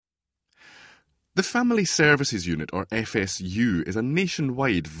The Family Services Unit, or FSU, is a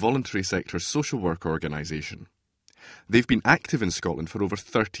nationwide voluntary sector social work organisation. They've been active in Scotland for over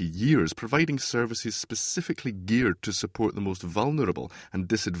 30 years, providing services specifically geared to support the most vulnerable and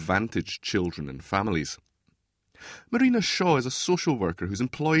disadvantaged children and families. Marina Shaw is a social worker who's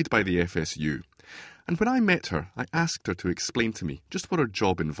employed by the FSU, and when I met her, I asked her to explain to me just what her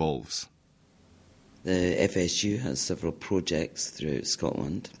job involves. The FSU has several projects throughout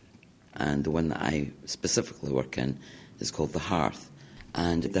Scotland, and the one that I specifically work in is called the Hearth.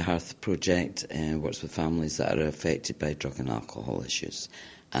 And the Hearth project works with families that are affected by drug and alcohol issues.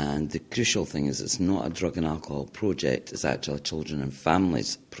 And the crucial thing is it's not a drug and alcohol project, it's actually a children and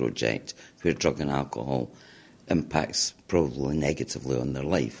families project where drug and alcohol impacts probably negatively on their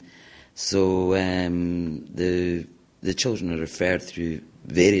life. So the children are referred through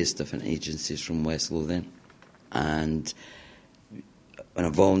various different agencies from West Lothian, and on a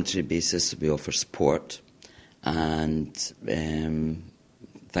voluntary basis we offer support, and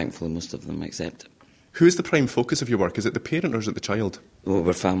thankfully most of them accept it. Who is the prime focus of your work? Is it the parent or is it the child? Well,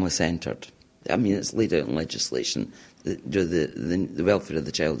 we're family-centred. I mean, it's laid out in legislation that the welfare of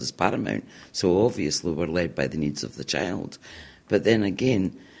the child is paramount, so obviously we're led by the needs of the child. But then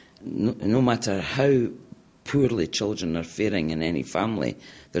again, no matter how poorly children are faring in any family,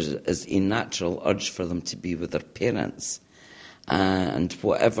 there is a natural urge for them to be with their parents. And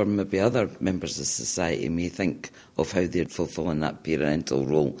whatever maybe other members of society may think of how they're fulfilling that parental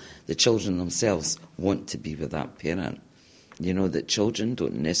role, the children themselves want to be with that parent. You know, that children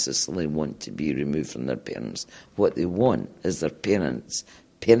don't necessarily want to be removed from their parents. What they want is their parents'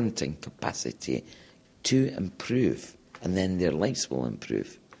 parenting capacity to improve, and then their lives will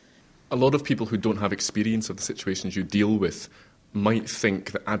improve. A lot of people who don't have experience of the situations you deal with might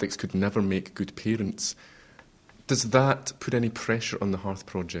think that addicts could never make good parents. Does that put any pressure on the Hearth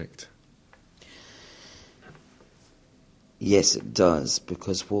project? Yes, it does,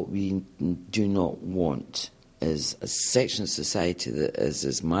 because what we do not want is a section of society that is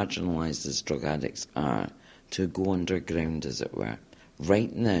as marginalised as drug addicts are to go underground, as it were.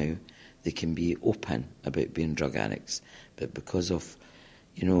 Right now, they can be open about being drug addicts, but because of,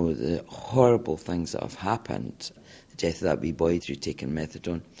 you know, the horrible things that have happened, the death of that wee boy through taking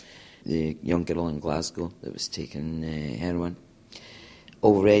methadone, the young girl in Glasgow that was taking heroin,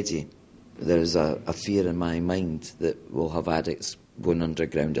 already there's a fear in my mind that we'll have addicts going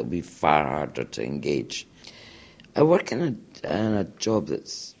underground. It'll be far harder to engage. I work in a job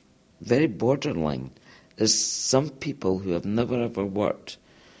that's very borderline. There's some people who have never ever worked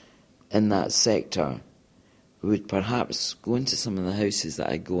in that sector who would perhaps go into some of the houses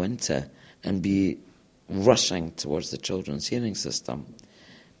that I go into and be rushing towards the children's hearing system.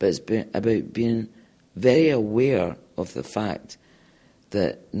 But it's about being very aware of the fact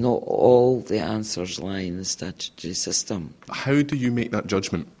that not all the answers lie in the statutory system. How do you make that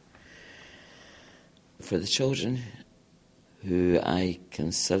judgment? For the children who I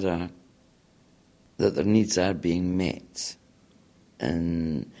consider that their needs are being met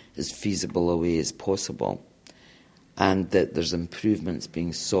in as feasible a way as possible, and that there's improvements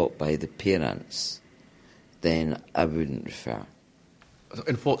being sought by the parents, then I wouldn't refer.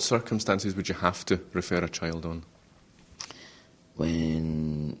 In what circumstances would you have to refer a child on?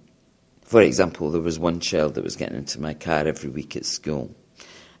 When, for example, there was one child that was getting into my car every week at school,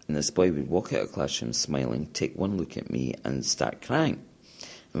 and this boy would walk out of classroom smiling, take one look at me and start crying.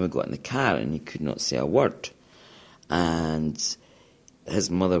 And we got in the car and he could not say a word. And his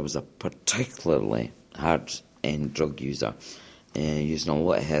mother was a particularly hard-end drug user, using a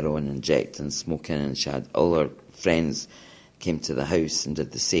lot of heroin, injecting, smoking, and she had all her friends came to the house and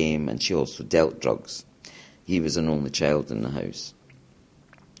did the same, and she also dealt drugs. He was an only child in the house.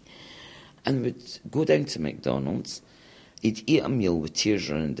 And would go down to McDonald's, he'd eat a meal with tears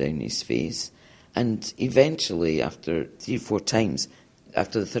running down his face, and eventually, after 3 or 4 times,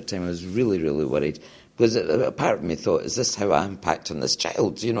 after the third time I was really, really worried, because a part of me thought, is this how I impact on this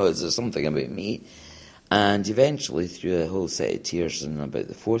child? You know, is there something about me? And eventually, through a whole set of tears, and about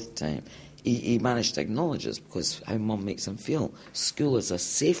the 4th time, he managed to acknowledge us, because how Mum makes him feel. School is a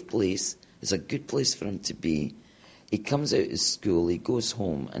safe place, it's a good place for him to be. He comes out of school, he goes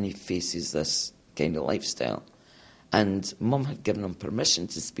home, and he faces this kind of lifestyle. And Mum had given him permission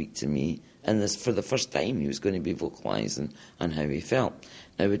to speak to me, and this, for the first time, he was going to be vocalising on how he felt.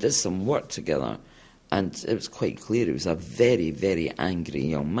 Now, we did some work together, and it was quite clear he was a very, very angry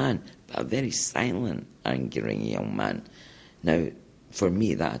young man, but a very silent, angry young man. Now, for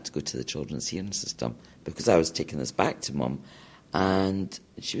me, that had to go to the children's hearing system, because I was taking this back to Mum, and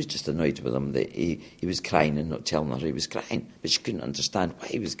she was just annoyed with him that he was crying and not telling her he was crying, but she couldn't understand why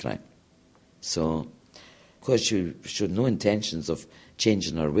he was crying. So, because she showed no intentions of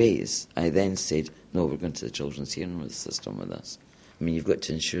changing her ways, I then said, no, we're going to the children's hearing system with this. I mean, you've got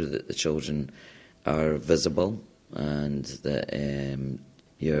to ensure that the children are visible and that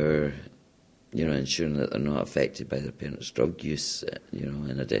you're ensuring that they're not affected by their parents' drug use,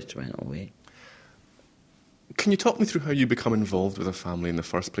 in a detrimental way. Can you talk me through how you become involved with a family in the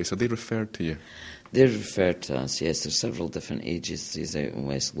first place? Are they referred to you? They're referred to us, yes. There's several different agencies out in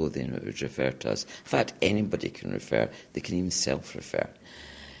West Lothian that would refer to us. In fact, anybody can refer. They can even self-refer.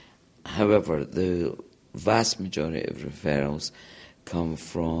 However, the vast majority of referrals come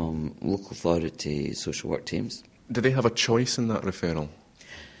from local authority social work teams. Do they have a choice in that referral?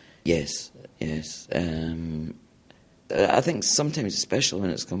 Yes. I think sometimes, especially when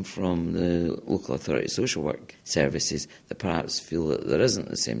it's come from the local authority social work services, that perhaps feel that there isn't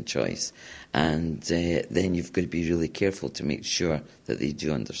the same choice. And then you've got to be really careful to make sure that they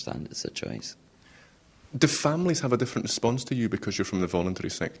do understand it's a choice. Do families have a different response to you because you're from the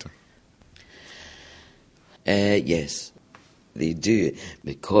voluntary sector? Yes, they do,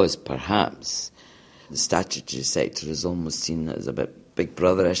 because perhaps the statutory sector is almost seen as a bit big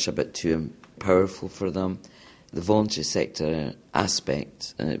brotherish, a bit too powerful for them. The voluntary sector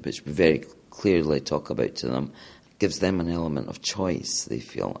aspect, which we very clearly talk about to them, gives them an element of choice, they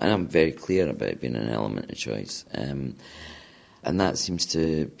feel. And I'm very clear about it being an element of choice. And that seems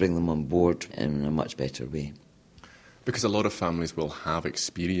to bring them on board in a much better way. Because a lot of families will have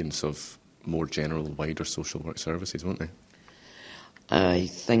experience of more general, wider social work services, won't they? I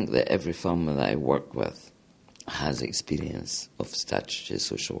think that every family that I work with has experience of statutory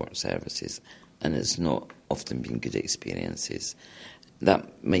social work services, and it's not often been good experiences.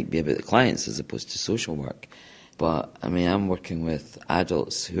 That might be about the clients as opposed to social work. But, I mean, I'm working with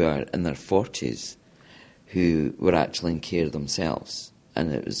adults who are in their 40s who were actually in care themselves,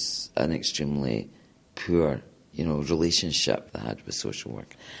 and it was an extremely poor, relationship they had with social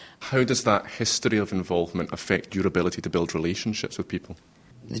work. How does that history of involvement affect your ability to build relationships with people?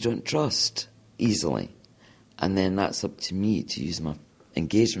 They don't trust easily, and then that's up to me to use my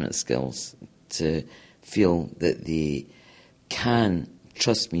engagement skills to feel that they can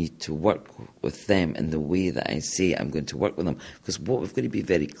trust me to work with them in the way that I say I'm going to work with them. Because what we've got to be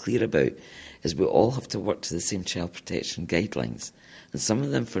very clear about is we all have to work to the same child protection guidelines. And some of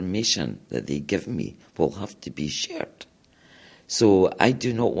the information that they give me will have to be shared. So I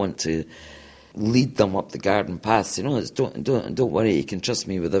do not want to lead them up the garden path. Don't worry, you can trust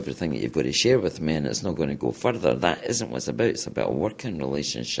me with everything that you've got to share with me, and it's not going to go further. That isn't what it's about. It's about a working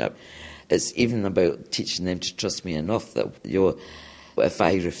relationship. It's even about teaching them to trust me enough that if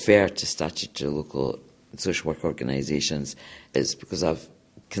I refer to statutory local social work organisations, it's because I've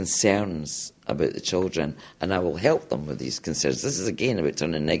concerns about the children, and I will help them with these concerns. This is again about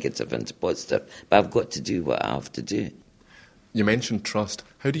turning negative into positive, but I've got to do what I have to do. You mentioned trust.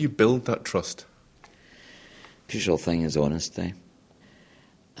 How do you build that trust? Crucial thing is honesty,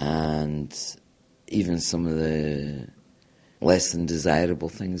 and even some of the less than desirable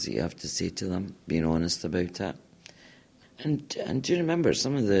things that you have to say to them, being honest about it. And do you remember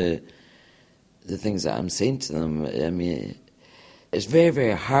some of the things that I'm saying to them? I mean, it's very,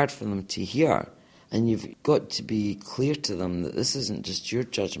 very hard for them to hear, and you've got to be clear to them that this isn't just your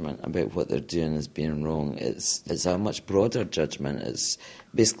judgment about what they're doing as being wrong. It's a much broader judgment. It's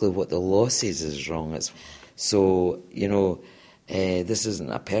basically what the law says is wrong. This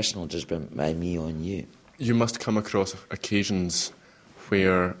isn't a personal judgment by me on you. You must come across occasions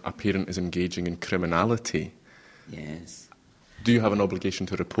where a parent is engaging in criminality. Yes. Do you have an obligation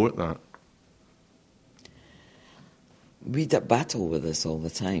to report that? We battle with this all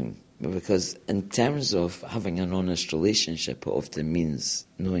the time, because in terms of having an honest relationship, it often means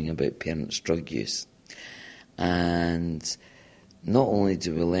knowing about parents' drug use. And not only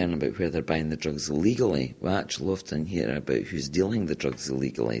do we learn about where they're buying the drugs illegally, we actually often hear about who's dealing the drugs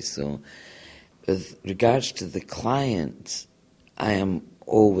illegally. So with regards to the client, I am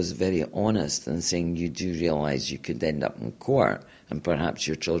always very honest in saying you do realise you could end up in court and perhaps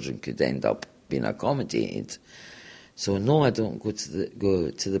your children could end up being accommodated. So no, I don't go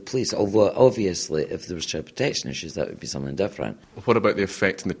to the police, although obviously if there was child protection issues that would be something different. What about the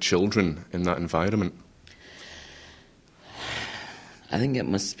effect on the children in that environment? I think it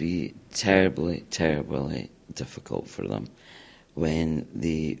must be terribly, terribly difficult for them when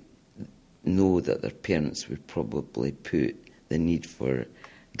they know that their parents would probably put the need for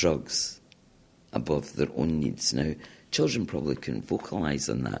drugs above their own needs. Now, children probably couldn't vocalise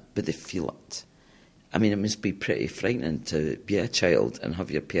on that, but they feel it. I mean, it must be pretty frightening to be a child and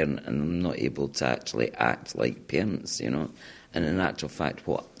have your parent and not able to actually act like parents, And in actual fact,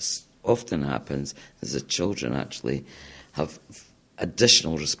 what's often happens is the children actually have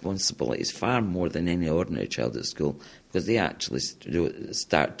additional responsibilities, far more than any ordinary child at school, because they actually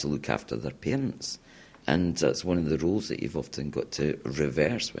start to look after their parents. And that's one of the roles that you've often got to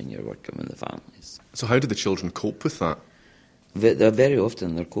reverse when you're working with the families. So how do the children cope with that? Very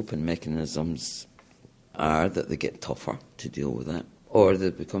often their coping mechanisms are that they get tougher to deal with it, or they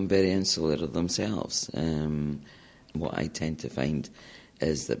become very insular themselves. What I tend to find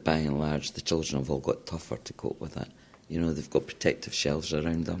is that by and large the children have all got tougher to cope with it. You know, they've got protective shells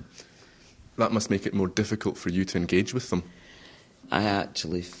around them. That must make it more difficult for you to engage with them. I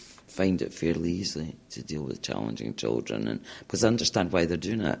actually find it fairly easy to deal with challenging children, and because I understand why they're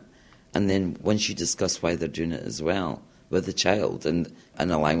doing it. And then once you discuss why they're doing it as well with the child and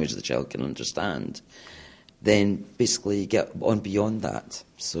a language the child can understand, then basically you get on beyond that.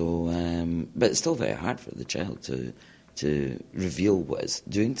 So, but it's still very hard for the child to reveal what it's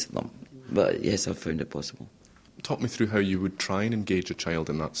doing to them. But yes, I've found it possible. Talk me through how you would try and engage a child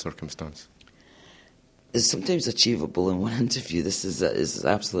in that circumstance. It's sometimes achievable in one interview. This is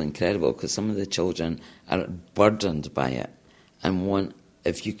absolutely incredible, because some of the children are burdened by it and want,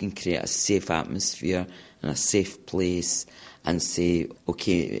 if you can create a safe atmosphere and a safe place and say,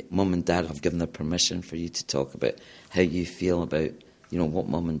 OK, Mum and Dad have given their permission for you to talk about how you feel about, you know, what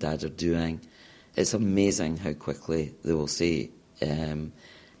Mum and Dad are doing. It's amazing how quickly they will say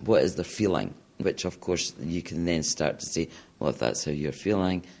what is their feeling, which of course you can then start to say, well, if that's how you're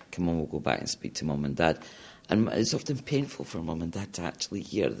feeling, come on, we'll go back and speak to Mum and Dad. And it's often painful for Mum and Dad to actually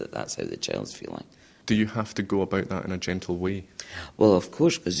hear that that's how the child's feeling. Do you have to go about that in a gentle way? Well, of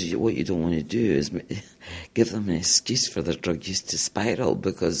course, because what you don't want to do is give them an excuse for their drug use to spiral,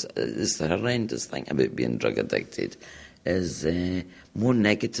 because it's the horrendous thing about being drug addicted is more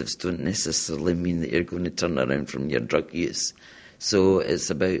negatives don't necessarily mean that you're going to turn around from your drug use. So it's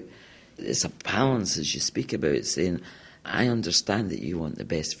a balance, as you speak about, saying, I understand that you want the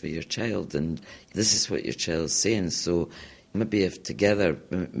best for your child, and this is what your child's saying. So maybe if together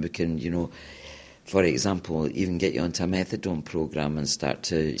we can, you know, for example, even get you onto a methadone programme and start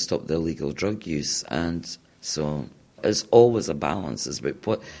to stop the illegal drug use. And so it's always a balance. It's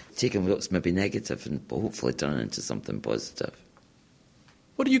about taking what's maybe negative and hopefully turning it into something positive.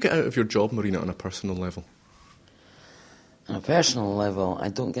 What do you get out of your job, Marina, on a personal level? On a personal level, I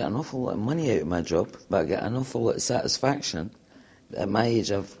don't get an awful lot of money out of my job, but I get an awful lot of satisfaction. At my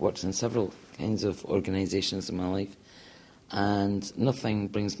age, I've worked in several kinds of organisations in my life, and nothing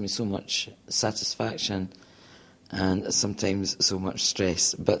brings me so much satisfaction and sometimes so much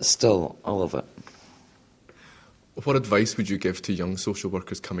stress, but still, I love it. What advice would you give to young social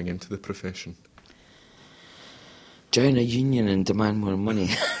workers coming into the profession? Join a union and demand more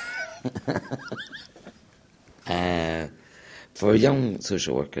money. For young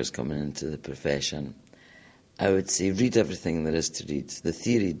social workers coming into the profession, I would say read everything there is to read. The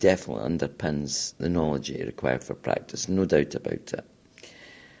theory definitely underpins the knowledge you require for practice, no doubt about it.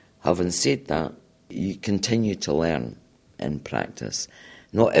 Having said that, you continue to learn in practice.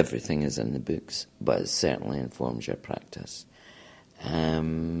 Not everything is in the books, but it certainly informs your practice. I,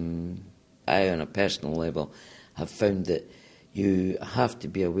 on a personal level, have found that you have to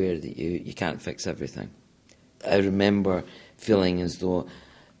be aware that you can't fix everything. I remember feeling as though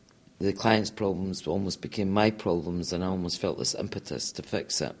the client's problems almost became my problems, and I almost felt this impetus to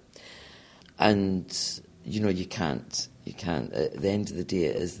fix it. And, you know, you can't. At the end of the day,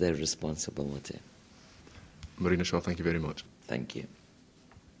 it is their responsibility. Marina Shaw, thank you very much. Thank you.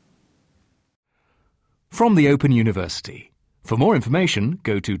 From the Open University. For more information,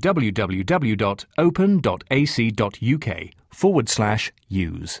 go to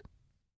www.open.ac.uk/use.